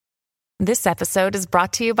This episode is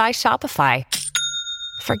brought to you by Shopify.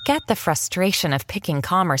 Forget the frustration of picking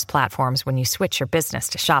commerce platforms when you switch your business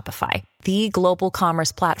to Shopify, the global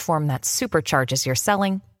commerce platform that supercharges your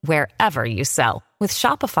selling wherever you sell. With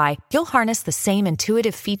Shopify, you'll harness the same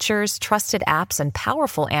intuitive features, trusted apps, and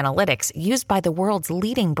powerful analytics used by the world's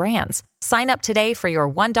leading brands. Sign up today for your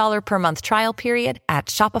 $1 per month trial period at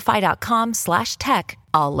shopify.com/tech,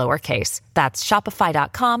 all lowercase. That's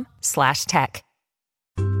shopify.com/tech.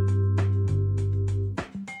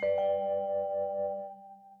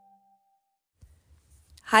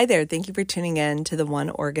 Hi there. Thank you for tuning in to the One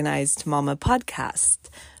Organized Mama podcast.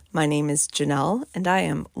 My name is Janelle, and I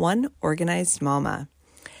am One Organized Mama.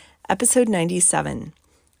 Episode 97,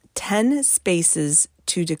 10 Spaces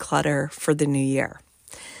to Declutter for the New Year.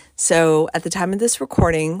 So at the time of this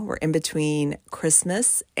recording, we're in between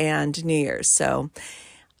Christmas and New Year's. So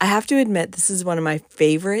I have to admit, this is one of my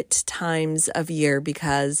favorite times of year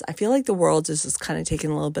because I feel like the world is just kind of taking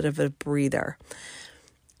a little bit of a breather.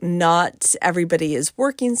 Not everybody is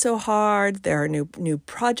working so hard. There are new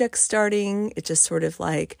projects starting. It's just sort of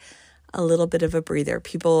like a little bit of a breather.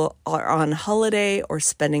 People are on holiday or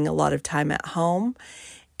spending a lot of time at home.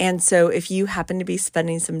 And so if you happen to be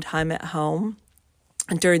spending some time at home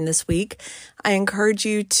during this week, I encourage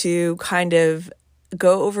you to kind of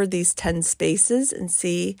go over these 10 spaces and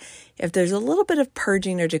see if there's a little bit of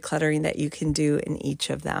purging or decluttering that you can do in each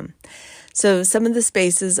of them. So some of the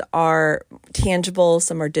spaces are tangible,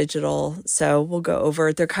 some are digital. So we'll go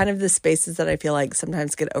over, they're kind of the spaces that I feel like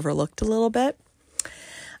sometimes get overlooked a little bit.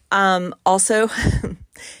 Also,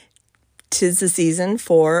 'tis the season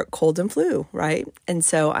for cold and flu, right? And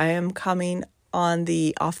so I am coming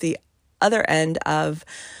off the other end of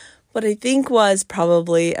what I think was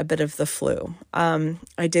probably a bit of the flu.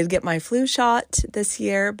 I did get my flu shot this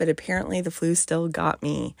year, but apparently the flu still got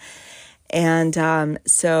me. And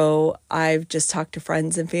so I've just talked to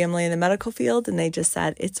friends and family in the medical field, and they just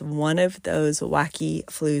said it's one of those wacky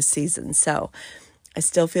flu seasons. So I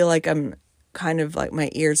still feel like I'm kind of like my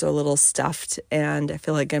ears are a little stuffed, and I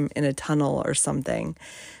feel like I'm in a tunnel or something.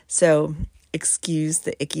 So excuse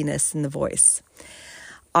the ickiness in the voice.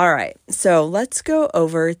 All right, so let's go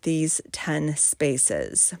over these 10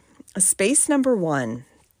 spaces. Space number 1,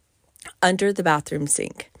 under the bathroom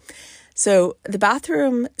sink. So the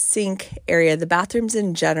bathroom sink area, the bathrooms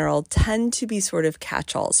in general tend to be sort of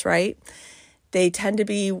catch-alls, right? They tend to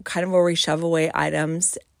be kind of where we shove away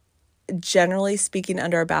items. Generally speaking,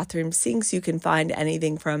 under our bathroom sinks, you can find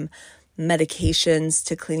anything from medications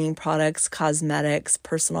to cleaning products, cosmetics,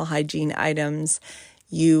 personal hygiene items,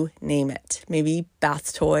 you name it. Maybe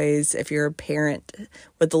bath toys if you're a parent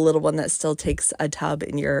with a little one that still takes a tub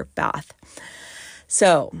in your bath.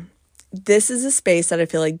 So this is a space that I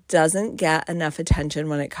feel like doesn't get enough attention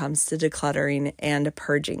when it comes to decluttering and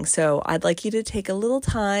purging. So I'd like you to take a little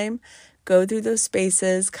time, go through those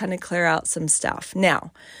spaces, kind of clear out some stuff.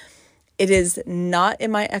 Now, it is not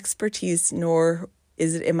in my expertise, nor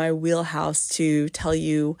is it in my wheelhouse to tell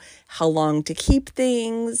you how long to keep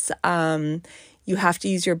things. You have to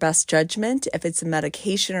use your best judgment. If it's a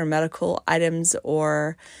medication or medical items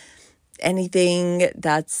or anything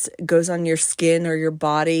that goes on your skin or your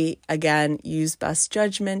body, again, use best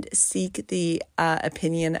judgment. Seek the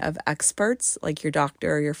opinion of experts like your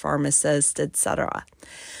doctor or your pharmacist, etc.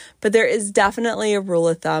 But there is definitely a rule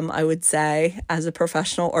of thumb, I would say, as a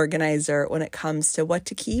professional organizer when it comes to what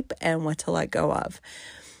to keep and what to let go of.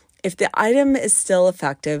 If the item is still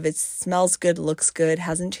effective, it smells good, looks good,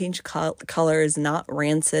 hasn't changed color, is not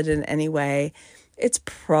rancid in any way, it's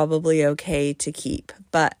probably okay to keep.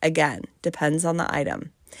 But again, depends on the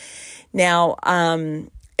item. Now,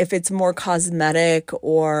 if it's more cosmetic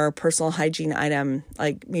or personal hygiene item,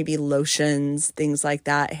 like maybe lotions, things like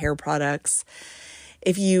that, hair products,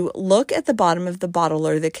 if you look at the bottom of the bottle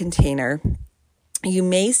or the container, you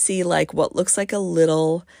may see like what looks like a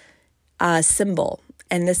little symbol.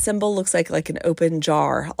 And the symbol looks like an open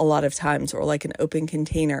jar a lot of times, or like an open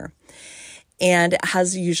container. And it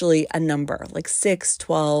has usually a number, like 6,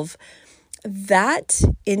 12. That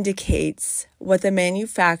indicates what the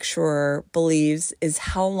manufacturer believes is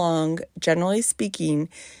how long, generally speaking,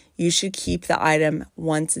 you should keep the item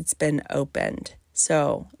once it's been opened.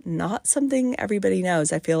 So not something everybody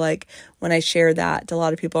knows. I feel like when I share that, a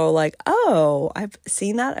lot of people are like, oh, I've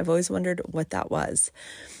seen that. I've always wondered what that was.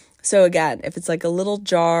 So again, if it's like a little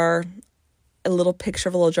jar, a little picture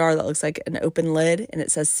of a little jar that looks like an open lid and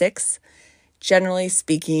it says 6, generally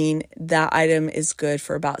speaking, that item is good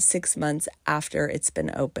for about 6 months after it's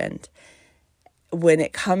been opened. When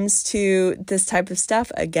it comes to this type of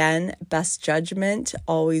stuff, again, best judgment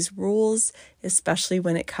always rules, especially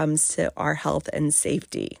when it comes to our health and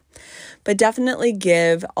safety. But definitely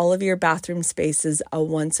give all of your bathroom spaces a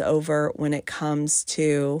once over when it comes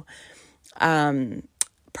to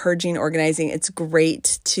purging, organizing. It's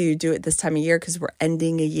great to do it this time of year because we're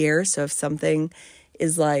ending a year. So if something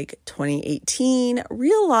is like 2018,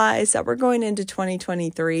 realize that we're going into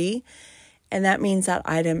 2023. And that means that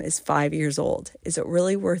item is 5 years old. Is it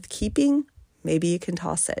really worth keeping? Maybe you can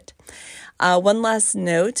toss it. One last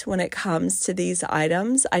note when it comes to these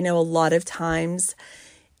items. I know a lot of times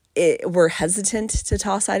we're hesitant to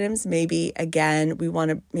toss items. Maybe, again, we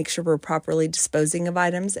want to make sure we're properly disposing of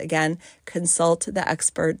items. Again, consult the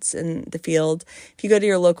experts in the field. If you go to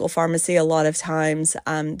your local pharmacy, a lot of times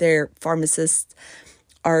their pharmacists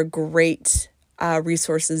are great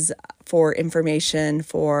resources for information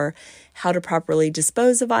for how to properly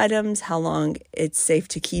dispose of items, how long it's safe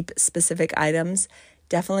to keep specific items.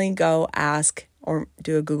 Definitely go ask or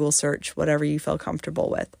do a Google search, whatever you feel comfortable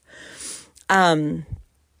with.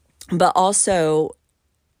 But also,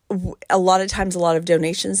 a lot of times, a lot of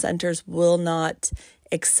donation centers will not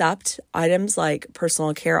accept items like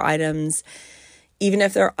personal care items, even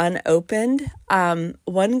if they're unopened.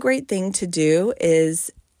 One great thing to do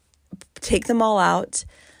is take them all out.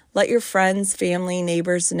 Let your friends, family,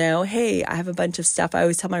 neighbors know, hey, I have a bunch of stuff. I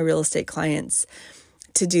always tell my real estate clients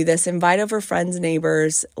to do this. Invite over friends,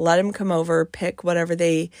 neighbors, let them come over, pick whatever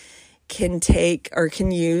they can take or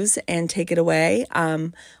can use and take it away,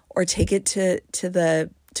 or take it to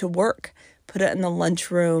work. Put it in the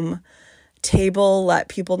lunchroom table. Let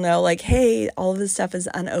people know, like, hey, all of this stuff is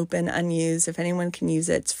unopened, unused. If anyone can use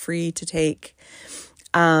it, it's free to take.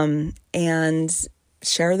 And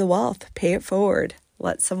share the wealth. Pay it forward.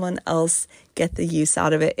 Let someone else get the use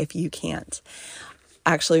out of it if you can't.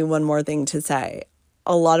 Actually, one more thing to say.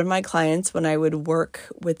 A lot of my clients, when I would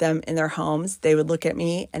work with them in their homes, they would look at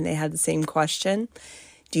me and they had the same question.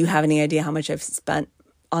 Do you have any idea how much I've spent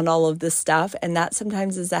on all of this stuff? And that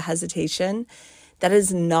sometimes is a hesitation. That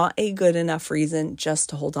is not a good enough reason just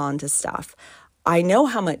to hold on to stuff. I know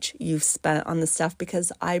how much you've spent on the stuff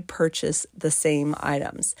because I purchase the same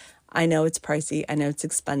items. I know it's pricey. I know it's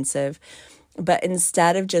expensive. But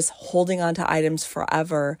instead of just holding on to items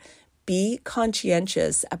forever, be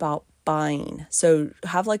conscientious about buying. So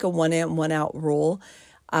have like a 1 in, 1 out rule.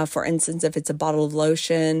 For instance, if it's a bottle of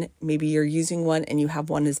lotion, maybe you're using one and you have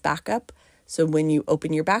one as backup. So when you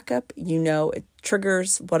open your backup, you know it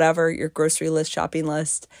triggers whatever, your grocery list, shopping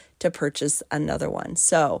list, to purchase another one.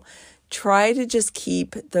 So try to just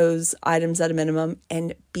keep those items at a minimum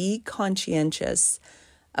and be conscientious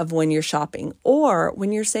of when you're shopping or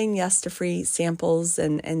when you're saying yes to free samples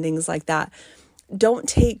and things like that. Don't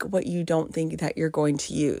take what you don't think that you're going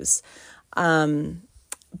to use.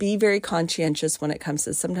 Be very conscientious when it comes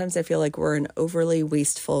to, sometimes I feel like we're an overly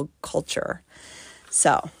wasteful culture.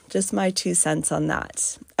 So just my 2 cents on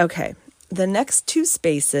that. Okay. The next 2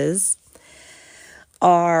 spaces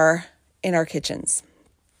are in our kitchens.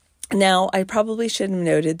 Now, I probably should have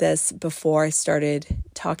noted this before I started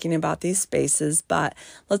talking about these spaces, but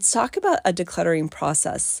let's talk about a decluttering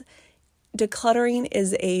process. Decluttering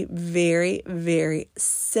is a very, very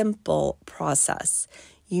simple process.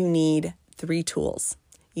 You need 3 tools.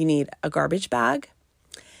 You need a garbage bag,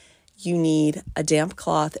 you need a damp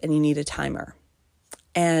cloth, and you need a timer.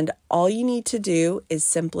 And all you need to do is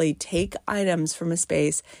simply take items from a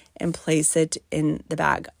space and place it in the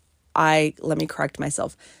bag. Let me correct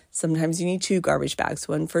myself. Sometimes you need 2 garbage bags,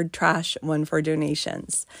 one for trash, one for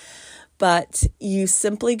donations. But you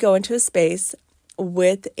simply go into a space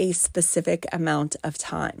with a specific amount of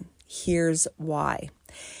time. Here's why.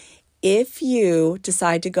 If you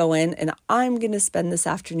decide to go in and I'm going to spend this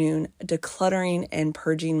afternoon decluttering and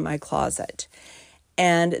purging my closet,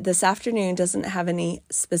 and this afternoon doesn't have any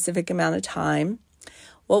specific amount of time,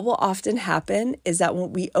 what will often happen is that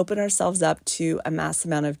when we open ourselves up to a mass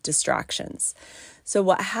amount of distractions. So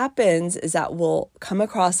what happens is that we'll come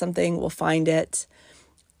across something, we'll find it,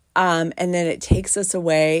 and then it takes us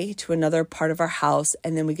away to another part of our house,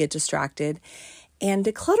 and then we get distracted. And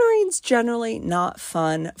decluttering is generally not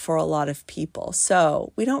fun for a lot of people,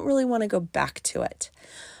 so we don't really want to go back to it.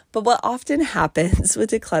 But what often happens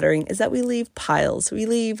with decluttering is that we leave piles. We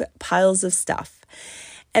leave piles of stuff.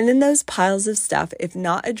 And then those piles of stuff, if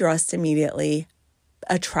not addressed immediately,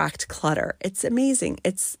 attract clutter. It's amazing.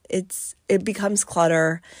 It becomes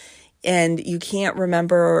clutter, and you can't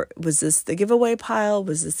remember, was this the giveaway pile?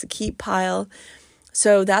 Was this the keep pile?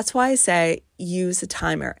 So that's why I say use a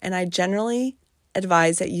timer. And I generally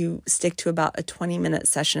advise that you stick to about a 20-minute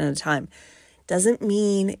session at a time. Doesn't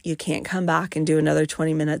mean you can't come back and do another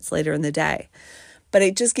 20 minutes later in the day. But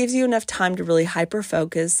it just gives you enough time to really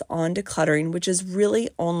hyper-focus on decluttering, which is really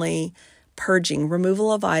only purging, removal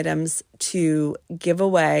of items to give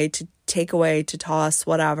away, to take away, to toss,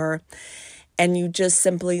 whatever. And you just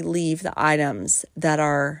simply leave the items that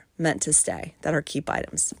are meant to stay, that are keep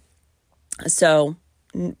items. So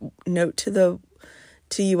note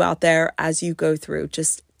to you out there as you go through,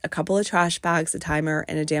 just a couple of trash bags, a timer,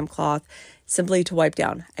 and a damp cloth, simply to wipe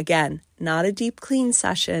down. Again, not a deep clean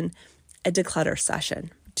session, a declutter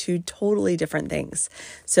session. Two totally different things.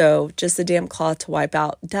 So just a damp cloth to wipe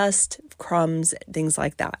out dust, crumbs, things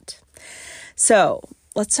like that. So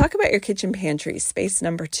let's talk about your kitchen pantry, space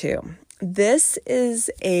number 2. This is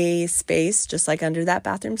a space, just like under that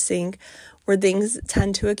bathroom sink, where things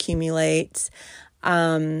tend to accumulate.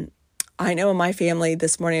 I know in my family,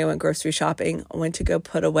 this morning I went grocery shopping. I went to go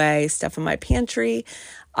put away stuff in my pantry.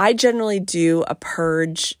 I generally do a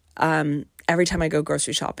purge every time I go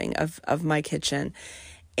grocery shopping of my kitchen.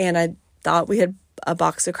 And I thought we had a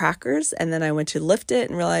box of crackers, and then I went to lift it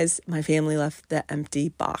and realized my family left the empty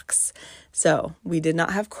box. So we did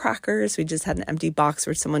not have crackers. We just had an empty box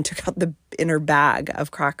where someone took out the inner bag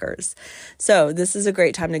of crackers. So this is a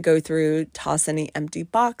great time to go through, toss any empty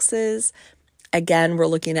boxes. Again, we're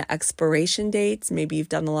looking at expiration dates. Maybe you've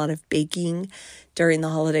done a lot of baking during the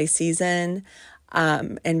holiday season,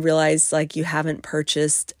 and realize like you haven't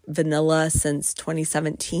purchased vanilla since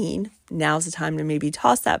 2017. Now's the time to maybe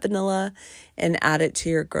toss that vanilla and add it to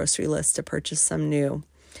your grocery list to purchase some new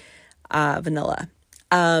vanilla.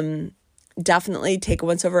 Definitely take a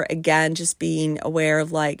once over. Again, just being aware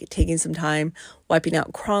of like taking some time, wiping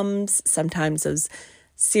out crumbs. Sometimes those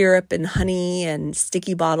syrup and honey and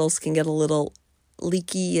sticky bottles can get a little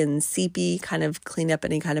leaky and seepy, kind of clean up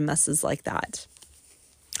any kind of messes like that.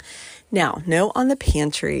 Now, note on the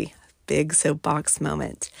pantry, big soapbox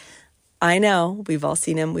moment. I know we've all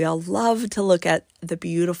seen them. We all love to look at the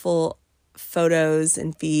beautiful photos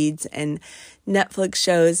and feeds and Netflix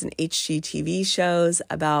shows and HGTV shows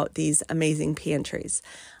about these amazing pantries.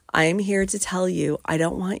 I am here to tell you, I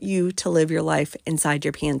don't want you to live your life inside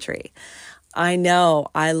your pantry. I know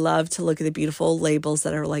I love to look at the beautiful labels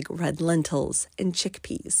that are like red lentils and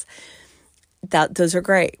chickpeas. Those are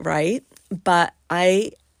great, right? But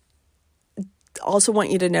I also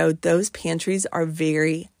want you to know those pantries are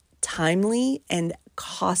very timely and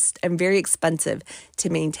very expensive to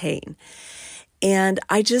maintain. And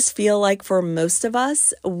I just feel like for most of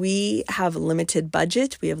us, we have limited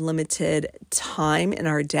budget, we have limited time in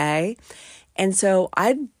our day. And so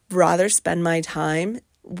I'd rather spend my time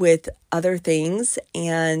with other things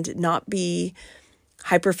and not be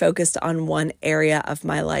hyper-focused on one area of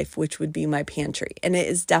my life, which would be my pantry. And it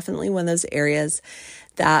is definitely one of those areas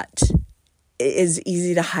that is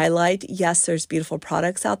easy to highlight. Yes, there's beautiful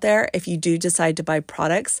products out there. If you do decide to buy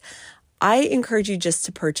products, I encourage you just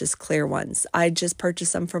to purchase clear ones. I just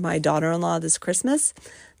purchased some for my daughter-in-law this Christmas.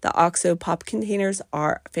 The OXO pop containers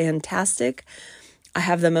are fantastic. I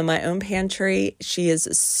have them in my own pantry. She is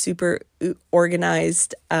a super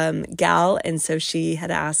organized gal, and so she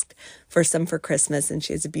had asked for some for Christmas, and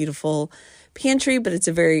she has a beautiful pantry, but it's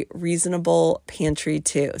a very reasonable pantry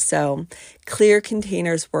too. So clear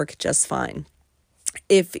containers work just fine.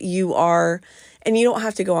 If you are, and you don't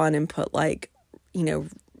have to go on and put like,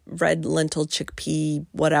 red lentil, chickpea,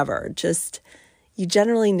 whatever, just you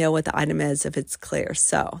generally know what the item is if it's clear.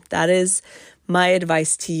 So that is my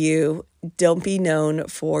advice to you. Don't be known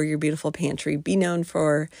for your beautiful pantry. Be known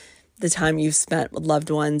for the time you've spent with loved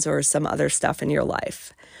ones or some other stuff in your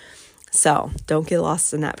life. So don't get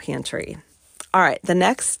lost in that pantry. All right, the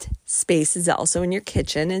next space is also in your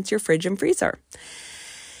kitchen. It's your fridge and freezer.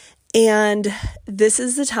 And this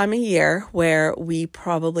is the time of year where we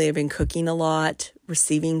probably have been cooking a lot,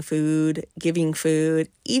 receiving food, giving food,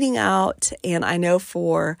 eating out. And I know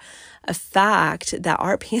for a fact that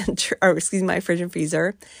our my fridge and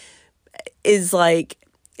freezer is like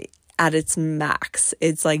at its max.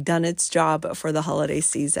 It's like done its job for the holiday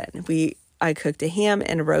season. I cooked a ham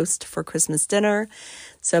and a roast for Christmas dinner.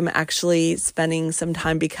 So I'm actually spending some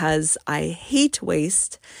time, because I hate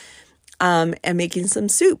waste, and making some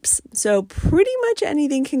soups. So pretty much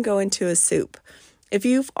anything can go into a soup. If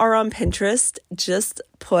you are on Pinterest, just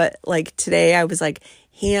put, like today I was like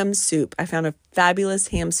ham soup. I found a fabulous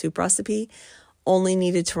ham soup recipe. Only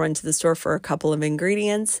needed to run to the store for a couple of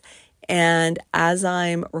ingredients. And as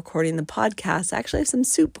I'm recording the podcast, I actually have some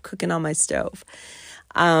soup cooking on my stove.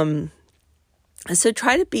 So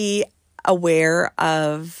try to be aware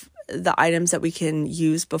of the items that we can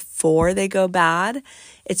use before they go bad.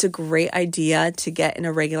 It's a great idea to get in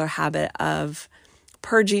a regular habit of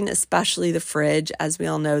purging, especially the fridge. As we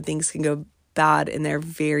all know, things can go bad in there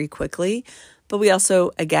very quickly. But we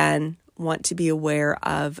also, again, want to be aware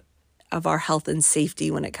of our health and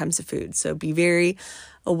safety when it comes to food. So be very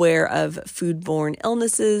aware of foodborne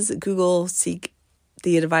illnesses. Google, seek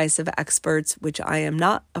the advice of experts, which I am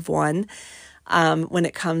not of one, when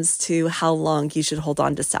it comes to how long you should hold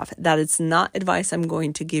on to stuff. That is not advice I'm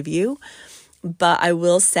going to give you. But I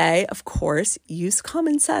will say, of course, use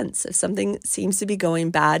common sense. If something seems to be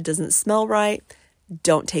going bad, doesn't smell right,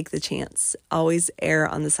 don't take the chance. Always err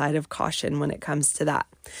on the side of caution when it comes to that.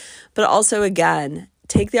 But also, again,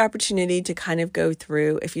 take the opportunity to kind of go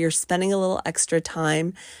through. If you're spending a little extra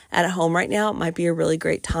time at home right now, it might be a really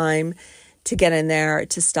great time to get in there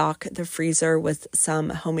to stock the freezer with some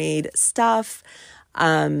homemade stuff,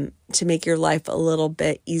 to make your life a little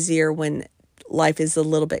bit easier when life is a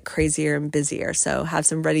little bit crazier and busier. So have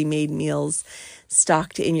some ready-made meals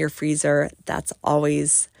stocked in your freezer. That's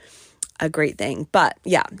always a great thing. But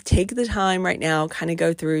yeah, take the time right now, kind of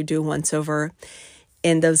go through, do a once over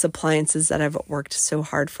in those appliances that have worked so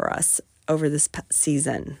hard for us over this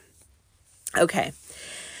season. Okay.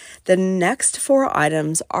 The next 4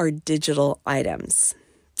 items are digital items.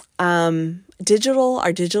 Our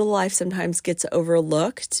digital life sometimes gets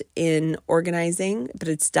overlooked in organizing, but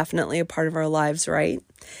it's definitely a part of our lives, right?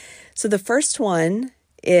 So the first one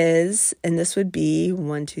is, and this would be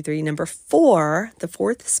number 4, the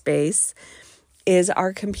 4th space is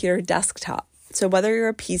our computer desktop. So whether you're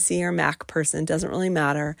a PC or Mac person, doesn't really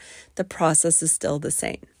matter. The process is still the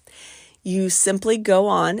same. You simply go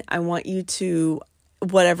on. I want you to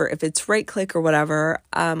whatever, if it's right click or whatever,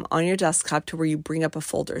 on your desktop to where you bring up a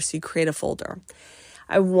folder. So you create a folder.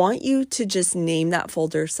 I want you to just name that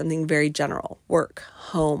folder something very general: work,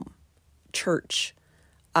 home, church,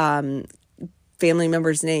 family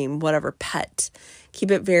member's name, whatever, pet. Keep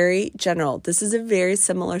it very general. This is a very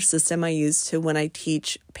similar system I use to when I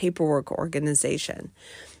teach paperwork organization.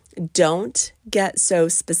 Don't get so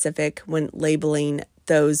specific when labeling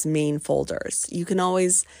those main folders. You can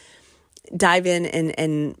always dive in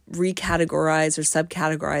and recategorize or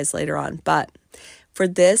subcategorize later on. But for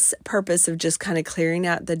this purpose of just kind of clearing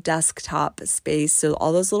out the desktop space, so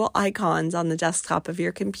all those little icons on the desktop of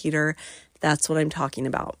your computer, that's what I'm talking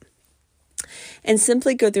about. And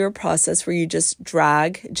simply go through a process where you just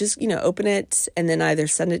open it and then either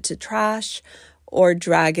send it to trash or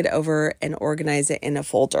drag it over and organize it in a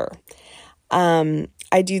folder.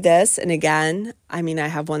 I do this, and again, I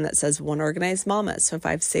have one that says One Organized Mama. So if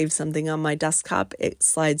I've saved something on my desktop, it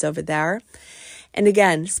slides over there. And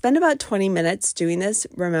again, spend about 20 minutes doing this.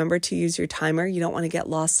 Remember to use your timer. You don't want to get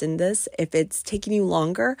lost in this. If it's taking you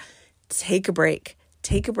longer, take a break.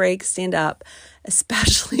 Take a break, stand up,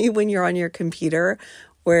 especially when you're on your computer,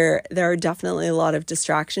 where there are definitely a lot of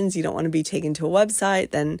distractions. You don't want to be taken to a website.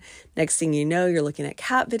 Then next thing you know, you're looking at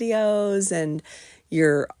cat videos and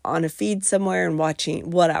you're on a feed somewhere and watching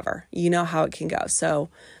whatever. You know how it can go. So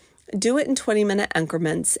do it in 20-minute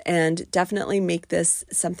increments and definitely make this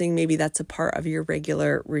something maybe that's a part of your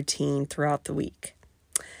regular routine throughout the week.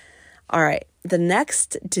 All right. The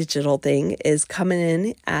next digital thing is coming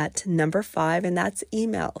in at number 5, and that's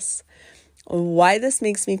emails. Why this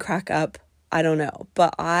makes me crack up, I don't know.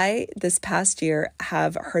 But this past year,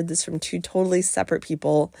 have heard this from 2 totally separate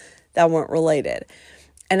people that weren't related.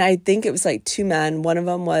 And I think it was like 2 men. One of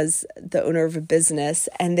them was the owner of a business,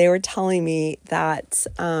 and they were telling me that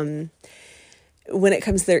when it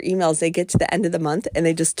comes to their emails, they get to the end of the month and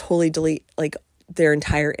they just totally delete like their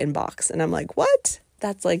entire inbox. And I'm like, what?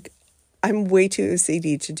 That's like, I'm way too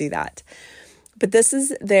OCD to do that. But this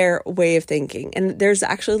is their way of thinking. And there's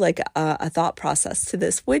actually like a thought process to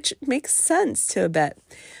this, which makes sense to a bit.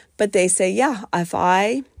 But they say, yeah, if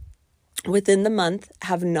I, within the month,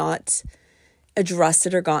 have not addressed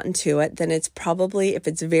it or gotten to it, then it's probably, if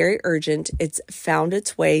it's very urgent, it's found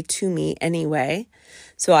its way to me anyway.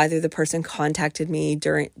 So either the person contacted me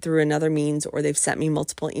through another means, or they've sent me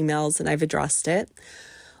multiple emails and I've addressed it.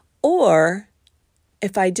 Or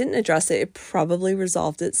if I didn't address it, it probably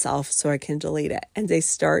resolved itself so I can delete it. And they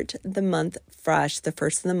start the month fresh, the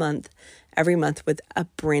first of the month, every month with a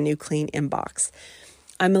brand new clean inbox.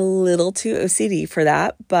 I'm a little too OCD for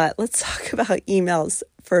that, but let's talk about emails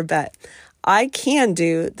for a bit. I can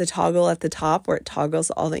do the toggle at the top where it toggles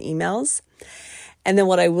all the emails. And then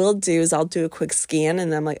what I will do is I'll do a quick scan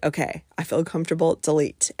and I'm like, okay, I feel comfortable,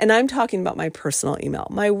 delete. And I'm talking about my personal email.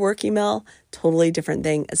 My work email, totally different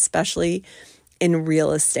thing, especially in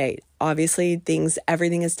real estate. Obviously,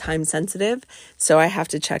 everything is time sensitive, so I have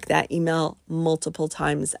to check that email multiple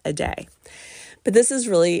times a day. But this is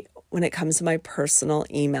really when it comes to my personal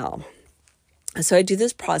email. So I do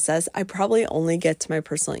this process. I probably only get to my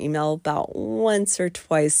personal email about once or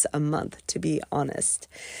twice a month, to be honest.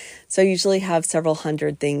 So I usually have several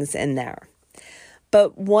hundred things in there.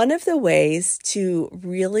 But one of the ways to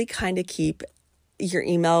really kind of keep your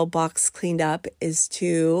email box cleaned up is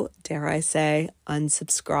to, dare I say,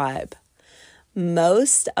 unsubscribe.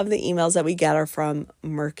 Most of the emails that we get are from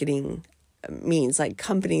marketing means, like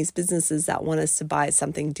companies, businesses that want us to buy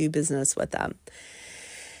something, do business with them.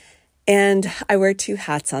 And I wear two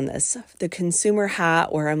hats on this. The consumer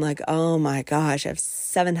hat, where I'm like, oh my gosh, I have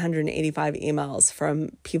 785 emails from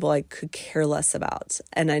people I could care less about,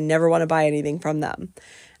 and I never want to buy anything from them.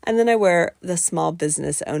 And then I wear the small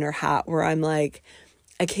business owner hat, where I'm like,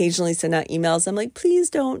 occasionally send out emails. I'm like, please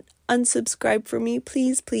don't unsubscribe for me.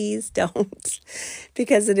 Please don't.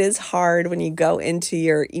 Because it is hard when you go into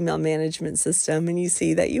your email management system and you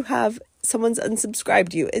see that you have someone's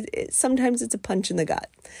unsubscribed you. Sometimes it's a punch in the gut.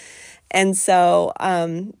 And so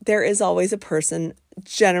there is always a person,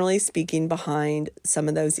 generally speaking, behind some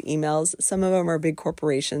of those emails. Some of them are big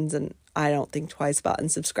corporations, and I don't think twice about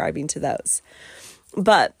unsubscribing to those.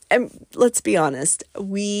 But let's be honest,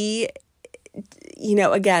 again,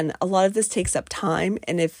 a lot of this takes up time.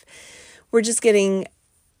 And if we're just getting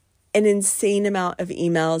an insane amount of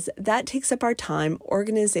emails, that takes up our time.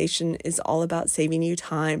 Organization is all about saving you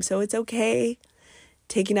time. So it's okay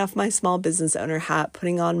taking off my small business owner hat,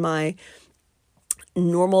 putting on my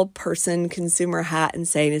normal person consumer hat, and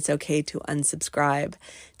saying it's okay to unsubscribe,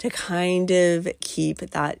 to kind of keep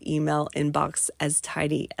that email inbox as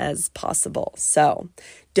tidy as possible. So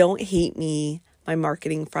don't hate me, my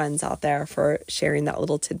marketing friends out there, for sharing that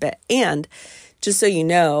little tidbit. And just so you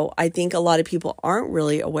know, I think a lot of people aren't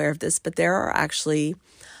really aware of this, but there are actually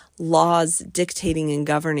laws dictating and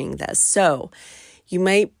governing this. So you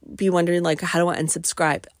might be wondering, like, how do I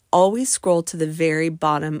unsubscribe? Always scroll to the very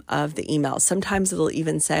bottom of the email. Sometimes it'll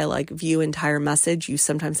even say like view entire message. You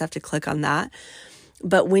sometimes have to click on that.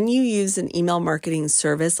 But when you use an email marketing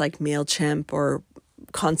service like MailChimp or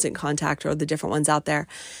Constant Contact or the different ones out there,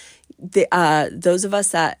 those of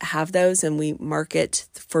us that have those and we market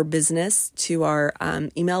for business to our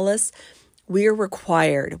email list, we are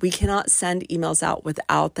required. We cannot send emails out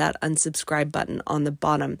without that unsubscribe button on the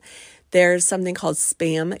bottom. There's something called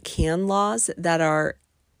spam can laws that are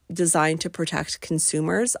designed to protect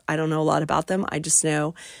consumers. I don't know a lot about them. I just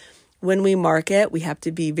know when we market, we have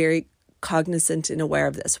to be very cognizant and aware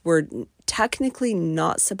of this. We're technically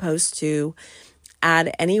not supposed to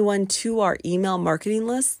add anyone to our email marketing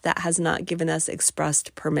list that has not given us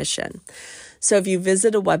expressed permission. So if you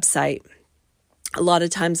visit a website, a lot of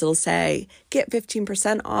times it'll say, get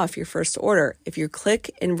 15% off your first order. If you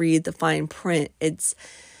click and read the fine print, it's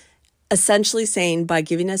essentially saying by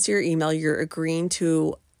giving us your email, you're agreeing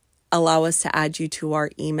to allow us to add you to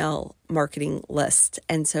our email marketing list.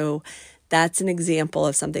 And so that's an example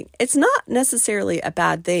of something. It's not necessarily a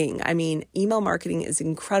bad thing. I mean, email marketing is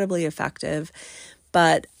incredibly effective,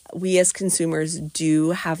 but we as consumers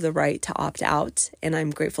do have the right to opt out, and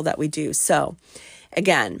I'm grateful that we do. So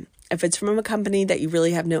again, if it's from a company that you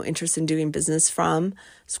really have no interest in doing business from,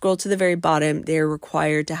 scroll to the very bottom. They're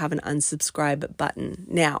required to have an unsubscribe button.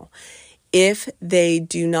 Now, if they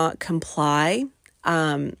do not comply,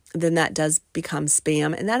 then that does become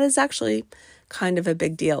spam, and that is actually kind of a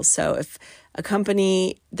big deal. So if a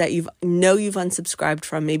company that you've unsubscribed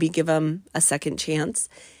from, maybe give them a second chance.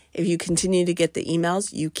 If you continue to get the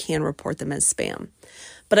emails, you can report them as spam.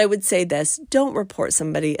 But I would say this: don't report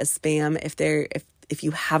somebody as spam if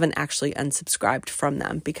you haven't actually unsubscribed from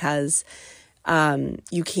them, because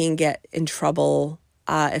you can get in trouble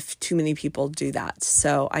if too many people do that.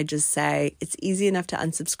 So I just say it's easy enough to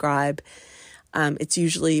unsubscribe. It's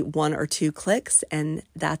usually 1 or 2 clicks, and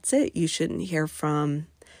that's it. You shouldn't hear from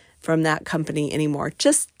that company anymore.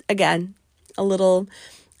 Just, again, a little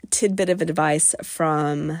tidbit of advice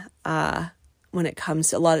from when it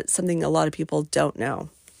comes to something a lot of people don't know.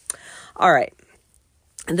 All right.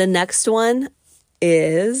 The next one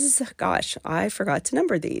is, gosh, I forgot to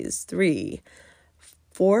number these. 3,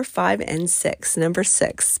 4, 5, and 6. Number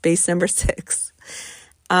 6, space number 6.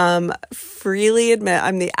 Freely admit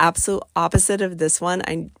I'm the absolute opposite of this one.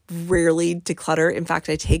 I rarely declutter. In fact,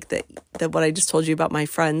 I take the what I just told you about my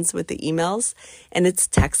friends with the emails, and it's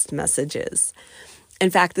text messages.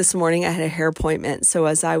 In fact, this morning I had a hair appointment. So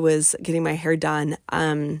as I was getting my hair done,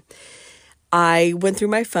 I went through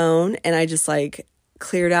my phone and I just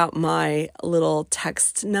cleared out my little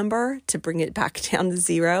text number to bring it back down to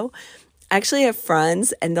 0. I actually have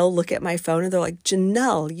friends and they'll look at my phone and they're like,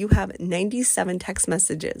 Janelle, you have 97 text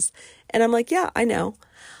messages. And I'm like, yeah, I know.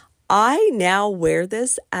 I now wear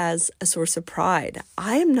this as a source of pride.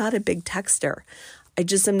 I am not a big texter. I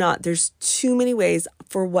just am not. There's too many ways.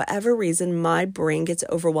 For whatever reason, my brain gets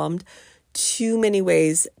overwhelmed. Too many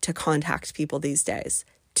ways to contact people these days.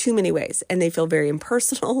 Too many ways. And they feel very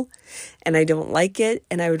impersonal, and I don't like it.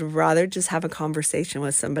 And I would rather just have a conversation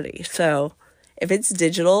with somebody. So if it's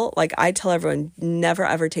digital, like I tell everyone, never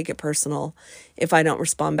ever take it personal if I don't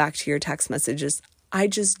respond back to your text messages. I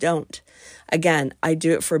just don't. Again, I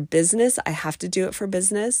do it for business. I have to do it for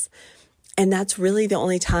business. And that's really the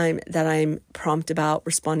only time that I'm prompt about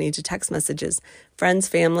responding to text messages. Friends,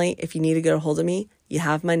 family, if you need to get a hold of me, you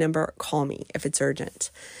have my number, call me if it's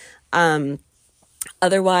urgent.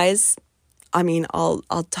 Otherwise,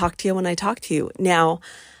 I'll talk to you when I talk to you. Now,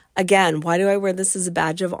 again, why do I wear this as a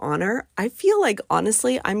badge of honor? I feel like,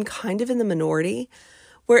 honestly, I'm kind of in the minority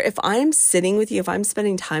where if I'm sitting with you, if I'm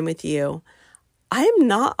spending time with you, I'm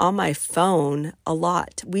not on my phone a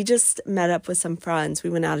lot. We just met up with some friends. We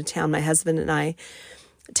went out of town. My husband and I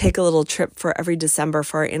take a little trip for every December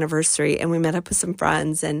for our anniversary, and we met up with some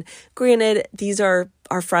friends. And granted, these are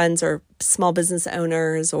our friends are small business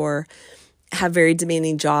owners or have very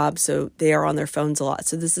demanding jobs, so they are on their phones a lot.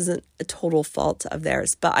 So this isn't a total fault of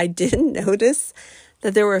theirs. But I did notice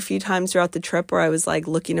that there were a few times throughout the trip where I was like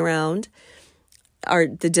looking around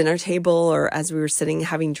the dinner table or as we were sitting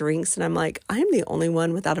having drinks, and I'm like, I'm the only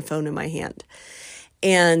one without a phone in my hand.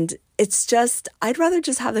 And it's just, I'd rather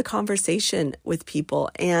just have the conversation with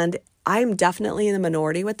people. And I'm definitely in the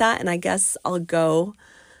minority with that. And I guess I'll go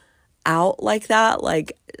out like that.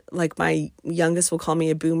 Like my youngest will call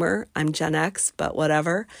me a boomer. I'm Gen X, but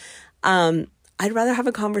whatever. I'd rather have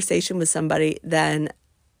a conversation with somebody than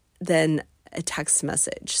a text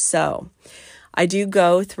message. So I do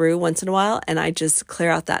go through once in a while and I just clear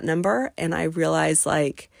out that number, and I realize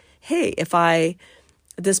like, hey, if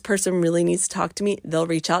this person really needs to talk to me, they'll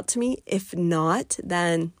reach out to me. If not,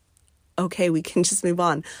 then okay, we can just move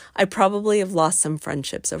on. I probably have lost some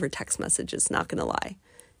friendships over text messages, not going to lie.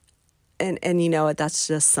 And you know what, that's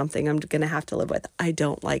just something I'm going to have to live with. I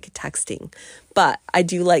don't like texting, but I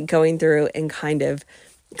do like going through and kind of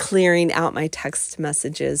clearing out my text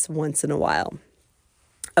messages once in a while.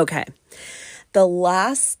 Okay. The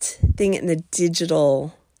last thing in the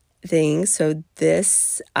digital thing, so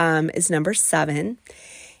this is number 7,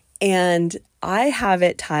 and I have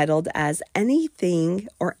it titled as anything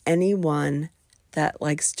or anyone that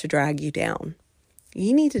likes to drag you down.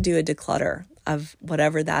 You need to do a declutter of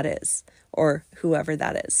whatever that is or whoever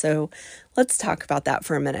that is. So let's talk about that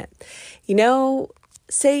for a minute. You know,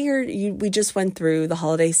 say we just went through the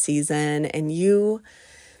holiday season and you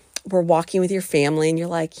were walking with your family and you're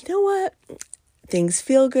like, you know what? Things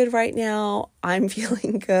feel good right now. I'm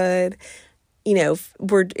feeling good. You know,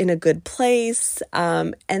 we're in a good place.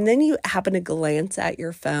 And then you happen to glance at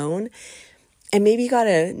your phone and maybe you got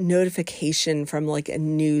a notification from like a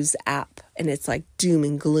news app and it's like doom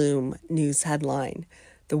and gloom news headline.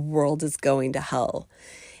 The world is going to hell.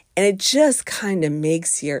 And it just kind of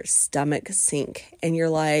makes your stomach sink. And you're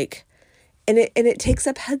like, and it takes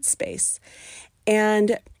up headspace.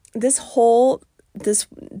 And this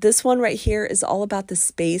one right here is all about the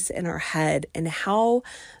space in our head and how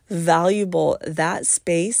valuable that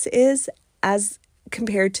space is as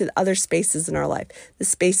compared to other spaces in our life. The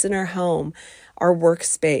space in our home, our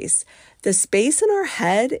workspace. The space in our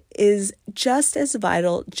head is just as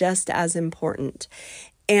vital, just as important.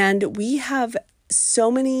 And we have so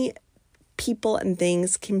many people and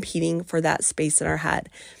things competing for that space in our head.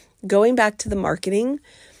 Going back to the marketing,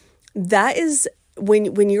 that is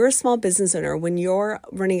when you're a small business owner, when you're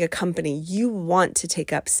running a company, you want to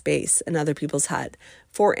take up space in other people's head.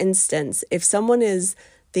 For instance, if someone is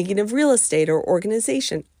thinking of real estate or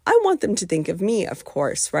organization, I want them to think of me, of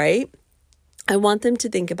course, right? I want them to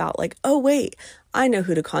think about like, oh, wait, I know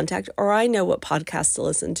who to contact or I know what podcast to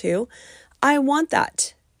listen to. I want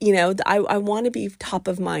that. You know, I want to be top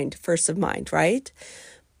of mind, first of mind, right?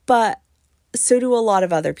 But so do a lot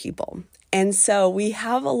of other people. And so we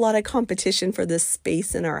have a lot of competition for this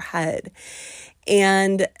space in our head.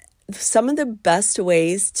 And some of the best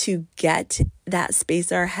ways to get that space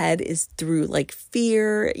in our head is through like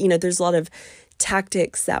fear. You know, there's a lot of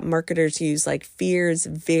tactics that marketers use, like fear is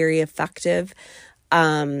very effective.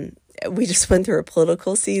 We just went through a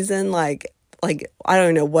political season, like I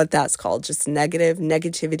don't know what that's called, just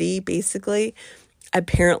negativity, basically,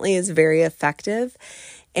 apparently is very effective.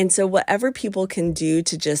 And so whatever people can do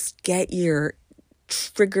to just get your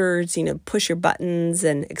triggers, you know, push your buttons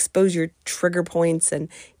and expose your trigger points and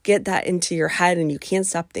get that into your head and you can't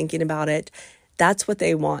stop thinking about it, that's what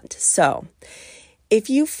they want. So if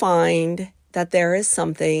you find that there is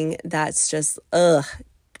something that's just,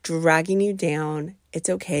 dragging you down, it's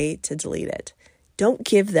okay to delete it. Don't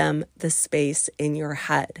give them the space in your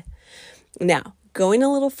head. Now, going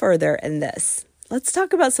a little further in this, let's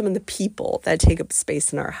talk about some of the people that take up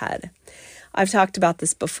space in our head. I've talked about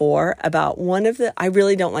this before, about I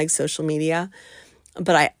really don't like social media,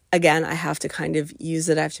 but I have to kind of use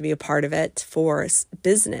it. I have to be a part of it for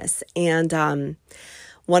business. And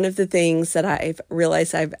one of the things that I've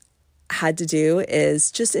realized I've had to do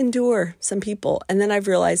is just endure some people. And then I've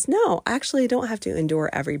realized, no, actually I don't have to endure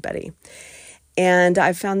everybody. And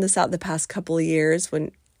I've found this out the past couple of years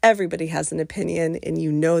when everybody has an opinion and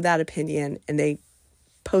you know that opinion and they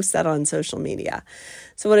post that on social media.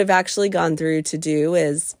 So what I've actually gone through to do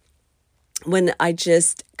is when I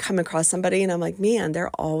just come across somebody and I'm like, man, they're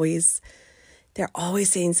always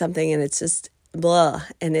saying something and it's just blah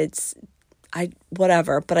and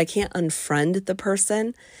whatever, but I can't unfriend the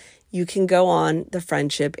person. You can go on the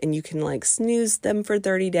friendship and you can like snooze them for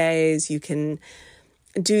 30 days. You can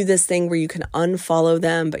do this thing where you can unfollow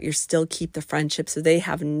them, but you still keep the friendship so they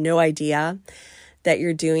have no idea that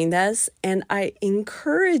you're doing this. And I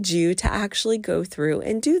encourage you to actually go through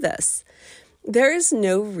and do this. There is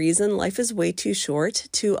no reason, life is way too short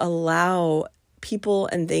to allow people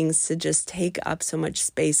and things to just take up so much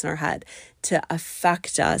space in our head, to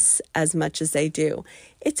affect us as much as they do.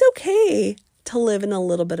 It's okay to live in a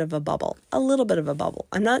little bit of a bubble.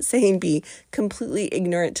 I'm not saying be completely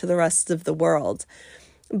ignorant to the rest of the world,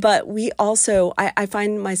 but we also, I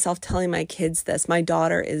find myself telling my kids this. My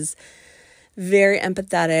daughter is very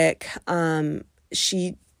empathetic.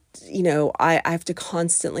 She, I have to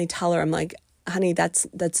constantly tell her, I'm like, honey, that's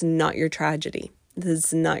not your tragedy. This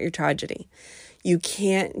is not your tragedy. You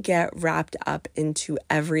can't get wrapped up into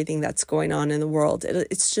everything that's going on in the world.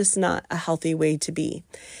 It's just not a healthy way to be.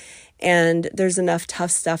 And there's enough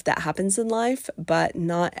tough stuff that happens in life, but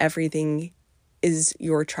not everything is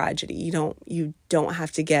your tragedy. You don't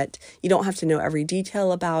have to know every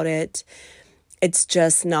detail about it. It's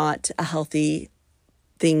just not a healthy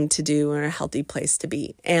thing to do or a healthy place to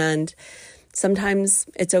be. And sometimes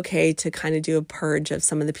it's okay to kind of do a purge of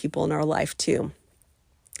some of the people in our life too.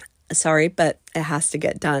 Sorry, but it has to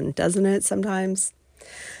get done, doesn't it, sometimes?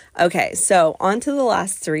 Okay, so on to the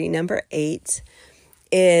last three. Number 8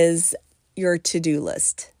 is your to-do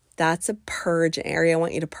list. That's a purge area. I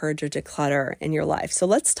want you to purge or declutter in your life. So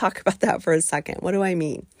let's talk about that for a second. What do I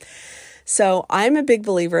mean? So I'm a big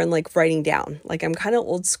believer in like writing down. Like I'm kind of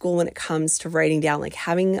old school when it comes to writing down, like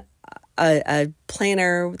having a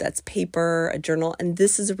planner that's paper, a journal. And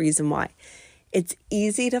this is a reason why. It's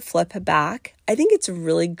easy to flip back. I think it's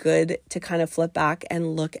really good to kind of flip back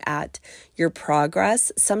and look at your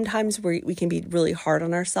progress. Sometimes we can be really hard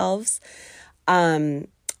on ourselves.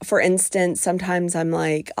 For instance, sometimes I'm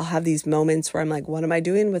like, I'll have these moments where I'm like, what am I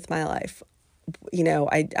doing with my life?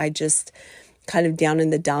 I just kind of down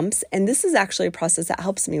in the dumps. And this is actually a process that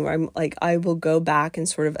helps me where I'm like, I will go back and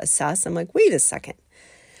sort of assess. I'm like, wait a second.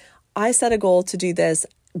 I set a goal to do this,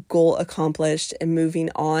 goal accomplished, and moving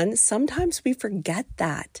on. Sometimes we forget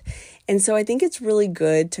that. And so I think it's really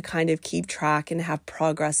good to kind of keep track and have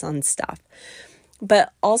progress on stuff.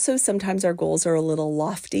 But also sometimes our goals are a little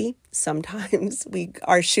lofty. Sometimes we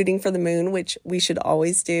are shooting for the moon, which we should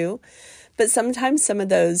always do. But sometimes some of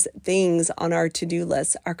those things on our to-do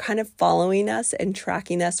list are kind of following us and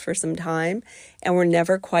tracking us for some time, and we're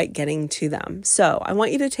never quite getting to them. So I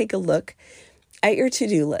want you to take a look at your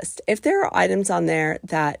to-do list. If there are items on there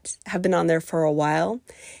that have been on there for a while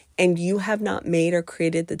and you have not made or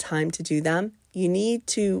created the time to do them, you need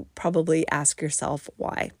to probably ask yourself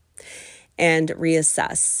why and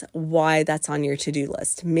reassess why that's on your to-do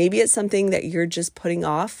list. Maybe it's something that you're just putting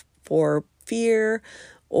off for fear,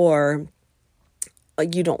 or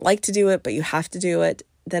you don't like to do it, but you have to do it.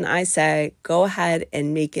 Then I say, go ahead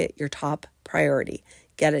and make it your top priority.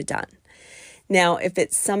 Get it done. Now, if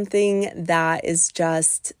it's something that is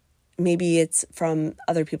just, maybe it's from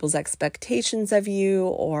other people's expectations of you,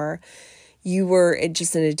 or you were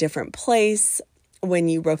just in a different place when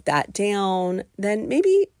you wrote that down, then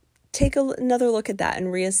maybe take another look at that and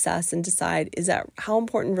reassess and decide, how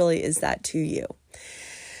important really is that to you?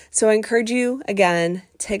 So I encourage you, again,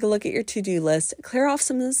 take a look at your to-do list, clear off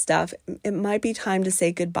some of the stuff. It might be time to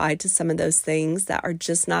say goodbye to some of those things that are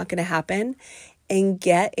just not going to happen, and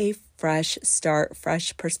get a fresh start,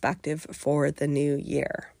 fresh perspective for the new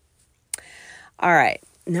year. All right,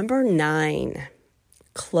 number 9,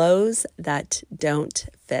 clothes that don't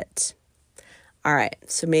fit. All right,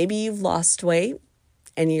 so maybe you've lost weight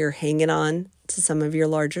and you're hanging on to some of your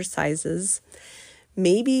larger sizes.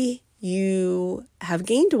 Maybe you have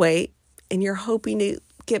gained weight and you're hoping to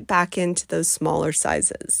get back into those smaller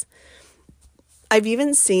sizes. I've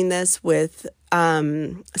even seen this with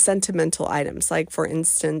sentimental items. Like, for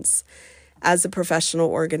instance, as a professional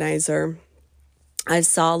organizer, I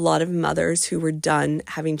saw a lot of mothers who were done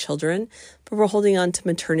having children, but were holding on to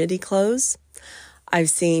maternity clothes. I've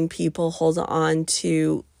seen people hold on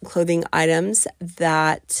to clothing items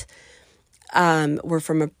that were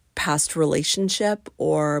from a past relationship,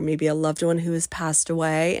 or maybe a loved one who has passed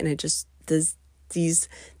away, and it just these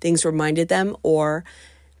things reminded them, or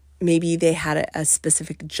maybe they had a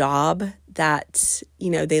specific job that,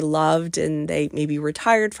 they loved and they maybe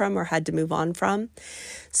retired from or had to move on from.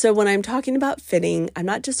 So when I'm talking about fitting, I'm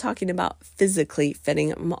not just talking about physically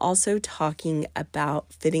fitting, I'm also talking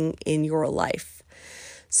about fitting in your life.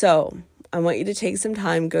 So I want you to take some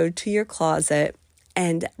time, go to your closet,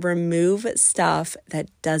 and remove stuff that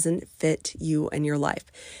doesn't fit you and your life.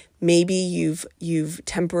 Maybe you've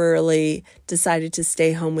temporarily decided to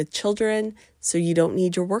stay home with children, so you don't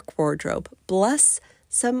need your work wardrobe. Bless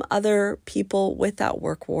some other people with that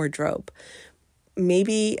work wardrobe.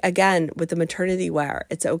 Maybe, again, with the maternity wear,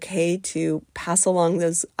 it's okay to pass along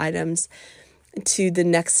those items to the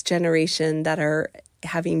next generation that are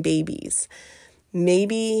having babies.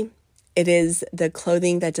 Maybe it is the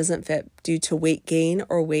clothing that doesn't fit due to weight gain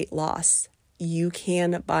or weight loss. You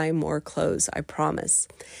can buy more clothes, I promise.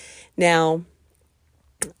 Now,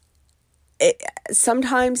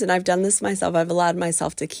 sometimes, and I've done this myself, I've allowed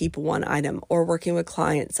myself to keep one item, or working with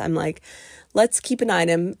clients, I'm like, let's keep an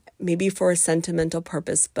item maybe for a sentimental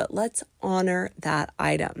purpose, but let's honor that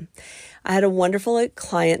item. I had a wonderful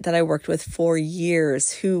client that I worked with for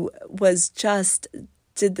years who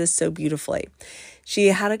did this so beautifully. She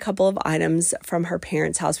had a couple of items from her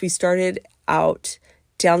parents' house. We started out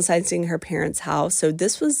downsizing her parents' house. So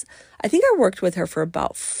I think I worked with her for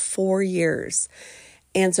about 4 years.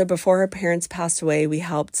 And so before her parents passed away, we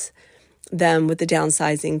helped them with the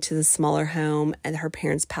downsizing to the smaller home, and her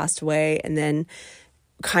parents passed away, and then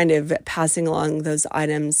kind of passing along those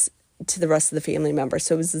items to the rest of the family members.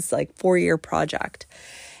 So it was this 4-year project.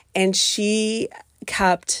 And she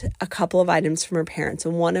kept a couple of items from her parents.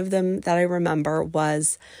 And one of them that I remember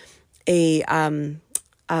was a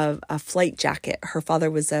flight jacket. Her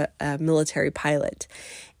father was a military pilot.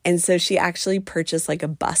 And so she actually purchased a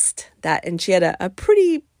bust and she had a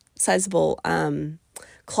pretty sizable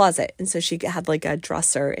closet. And so she had a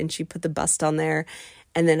dresser, and she put the bust on there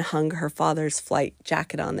and then hung her father's flight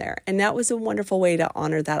jacket on there. And that was a wonderful way to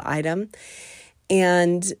honor that item.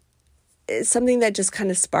 And it's something that just kind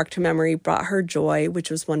of sparked her memory, brought her joy, which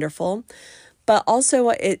was wonderful. But also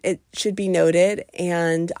it should be noted,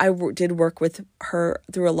 and I did work with her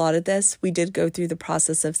through a lot of this. We did go through the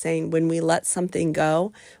process of saying, when we let something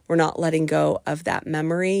go, we're not letting go of that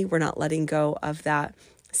memory. We're not letting go of that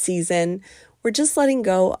season. We're just letting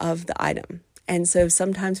go of the item. And so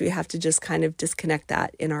sometimes we have to just kind of disconnect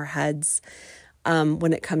that in our heads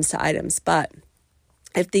when it comes to items. But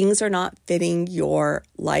if things are not fitting your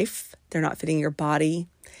life, they're not fitting your body,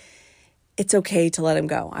 it's okay to let them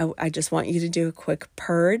go. I just want you to do a quick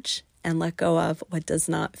purge and let go of what does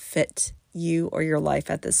not fit you or your life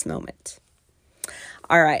at this moment.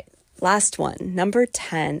 All right, last one, number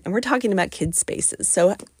 10, and we're talking about kids' spaces.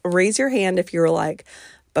 So raise your hand if you're like,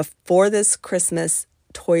 before this Christmas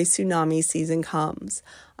toy tsunami season comes,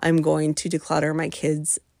 I'm going to declutter my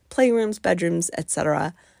kids' playrooms, bedrooms,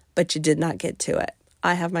 etc., but you did not get to it.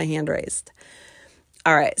 I have my hand raised.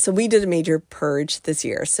 All right, so we did a major purge this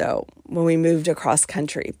year, so when we moved across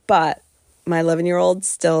country, but my 11-year-old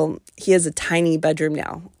he has a tiny bedroom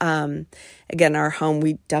now. Again, our home,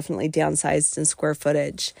 we definitely downsized in square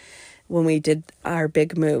footage when we did our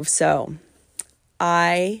big move, so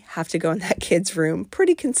I have to go in that kid's room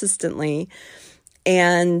pretty consistently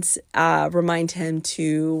and remind him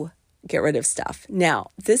to get rid of stuff. Now,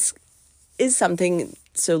 this is something,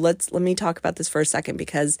 so let me talk about this for a second,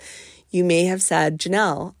 because you may have said,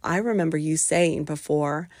 Janelle, I remember you saying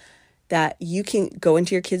before that you can go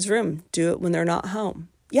into your kid's room, do it when they're not home.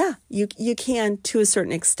 Yeah, you can to a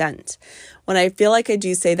certain extent. When I feel like I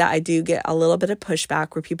do say that, I do get a little bit of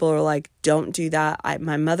pushback where people are like, don't do that.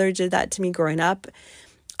 My mother did that to me growing up.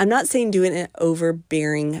 I'm not saying do it in an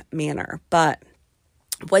overbearing manner, but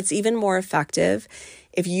what's even more effective,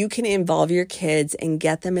 if you can involve your kids and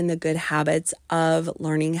get them in the good habits of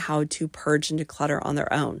learning how to purge and declutter on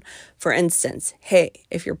their own. For instance, hey,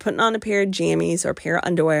 if you're putting on a pair of jammies or a pair of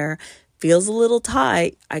underwear, feels a little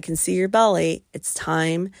tight, I can see your belly, it's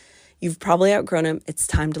time. You've probably outgrown them. It's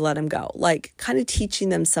time to let them go. Kind of teaching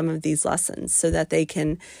them some of these lessons so that they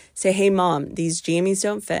can say, hey, Mom, these jammies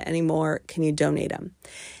don't fit anymore. Can you donate them?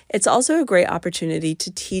 It's also a great opportunity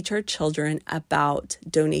to teach our children about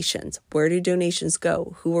donations. Where do donations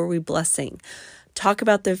go? Who are we blessing? talk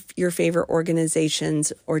about your favorite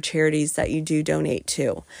organizations or charities that you do donate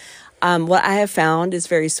to. What I have found is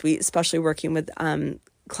very sweet, especially working with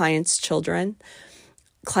clients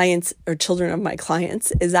or children of my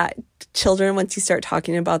clients, is that children, once you start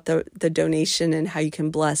talking about the donation and how you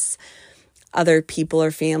can bless other people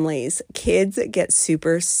or families, kids get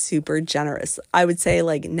super, super generous. I would say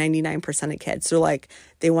like 99% of kids. They're like,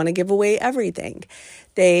 they want to give away everything.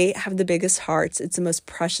 They have the biggest hearts. It's the most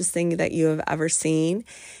precious thing that you have ever seen.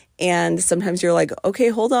 And sometimes you're like, okay,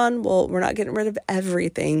 hold on. Well, we're not getting rid of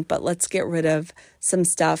everything, but let's get rid of some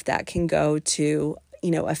stuff that can go to,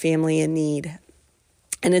 a family in need.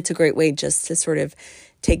 And it's a great way just to sort of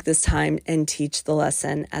take this time and teach the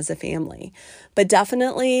lesson as a family. But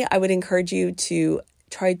definitely, I would encourage you to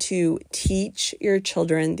try to teach your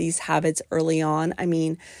children these habits early on. I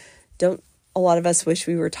mean, don't a lot of us wish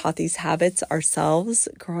we were taught these habits ourselves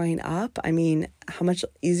growing up? I mean, how much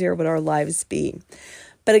easier would our lives be?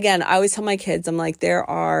 But again, I always tell my kids, I'm like, there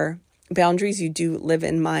are boundaries. You do live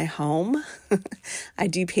in my home. I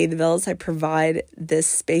do pay the bills. I provide this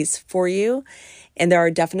space for you. And there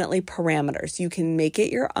are definitely parameters. You can make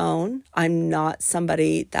it your own. I'm not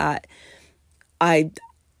somebody that my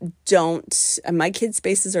kids'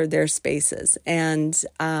 spaces are their spaces. And,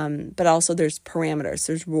 but also there's parameters,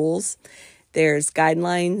 there's rules, there's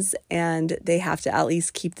guidelines, and they have to at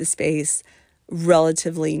least keep the space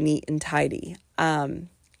relatively neat and tidy. And,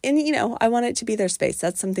 I want it to be their space.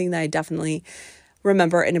 That's something that I definitely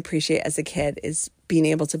remember and appreciate as a kid, is being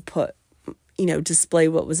able to display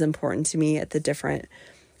what was important to me at the different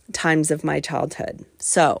times of my childhood.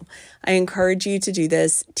 So I encourage you to do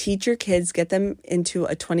this. Teach your kids, get them into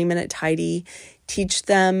a 20-minute tidy. Teach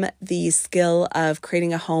them the skill of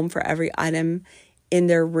creating a home for every item in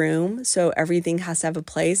their room. So everything has to have a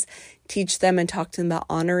place. Teach them and talk to them about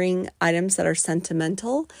honoring items that are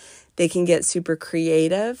sentimental. They can get super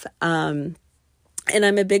creative. And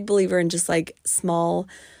I'm a big believer in just like small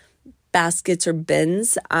baskets or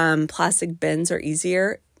bins. Plastic bins are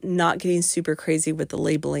easier. Not getting super crazy with the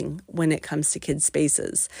labeling when it comes to kids'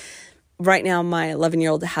 spaces. Right now, my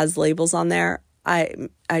 11-year-old has labels on there. I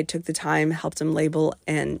took the time, helped him label,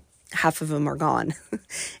 and half of them are gone.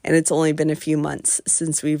 And it's only been a few months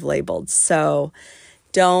since we've labeled. So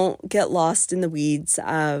don't get lost in the weeds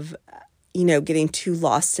of, getting too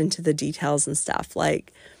lost into the details and stuff.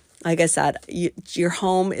 Like I said, your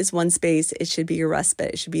home is one space. It should be your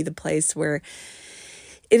respite. It should be the place where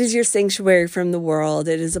it is your sanctuary from the world.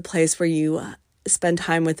 It is a place where you spend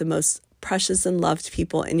time with the most precious and loved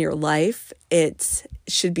people in your life. It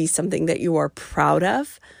should be something that you are proud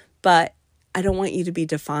of, but I don't want you to be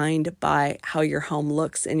defined by how your home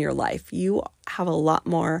looks in your life. You have a lot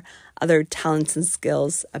more other talents and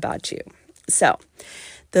skills about you. So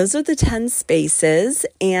those are the 10 spaces,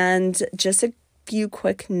 and just a few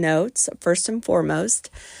quick notes. First and foremost,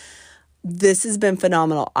 this has been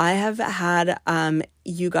phenomenal. I have had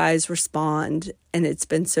you guys respond, and it's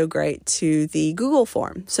been so great, to the Google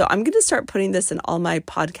form. So I'm going to start putting this in all my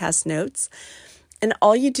podcast notes. And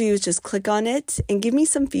all you do is just click on it and give me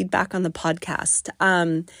some feedback on the podcast.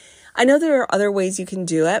 I know there are other ways you can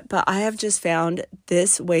do it, but I have just found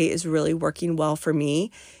this way is really working well for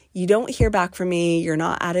me. You don't hear back from me. You're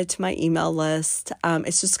not added to my email list.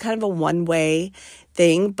 It's just kind of a one-way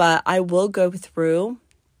thing, but I will go through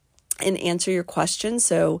and answer your questions.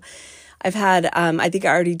 So I've had, I think I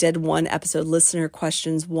already did one episode, listener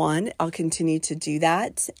questions 1. I'll continue to do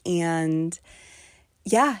that. And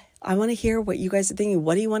yeah, I want to hear what you guys are thinking.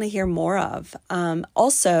 What do you want to hear more of?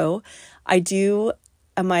 Also,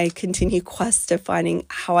 my continued quest to finding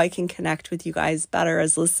how I can connect with you guys better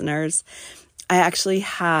as listeners. I actually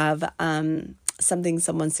have something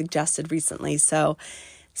someone suggested recently. So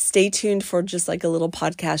stay tuned for just like a little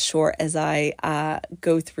podcast short as I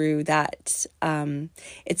go through that.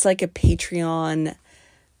 It's like a Patreon,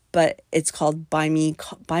 but it's called Buy Me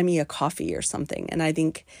a Coffee or something. And I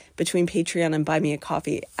think between Patreon and Buy Me a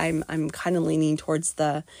Coffee, I'm kind of leaning towards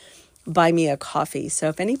the Buy Me a Coffee. So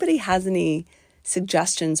if anybody has any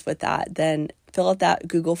suggestions with that, then fill out that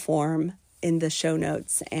Google form in the show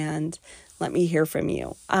notes and let me hear from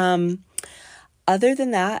you. Other than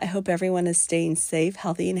that, I hope everyone is staying safe,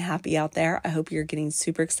 healthy, and happy out there. I hope you're getting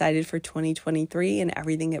super excited for 2023 and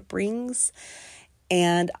everything it brings.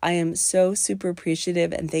 And I am so super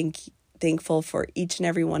appreciative and thankful for each and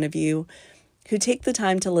every one of you who take the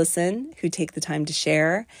time to listen, who take the time to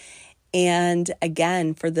share. And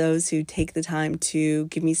again, for those who take the time to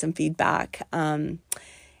give me some feedback. And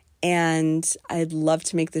I'd love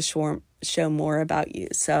to make this show more about you.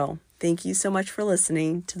 So thank you so much for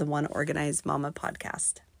listening to the One Organized Mama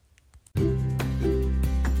podcast.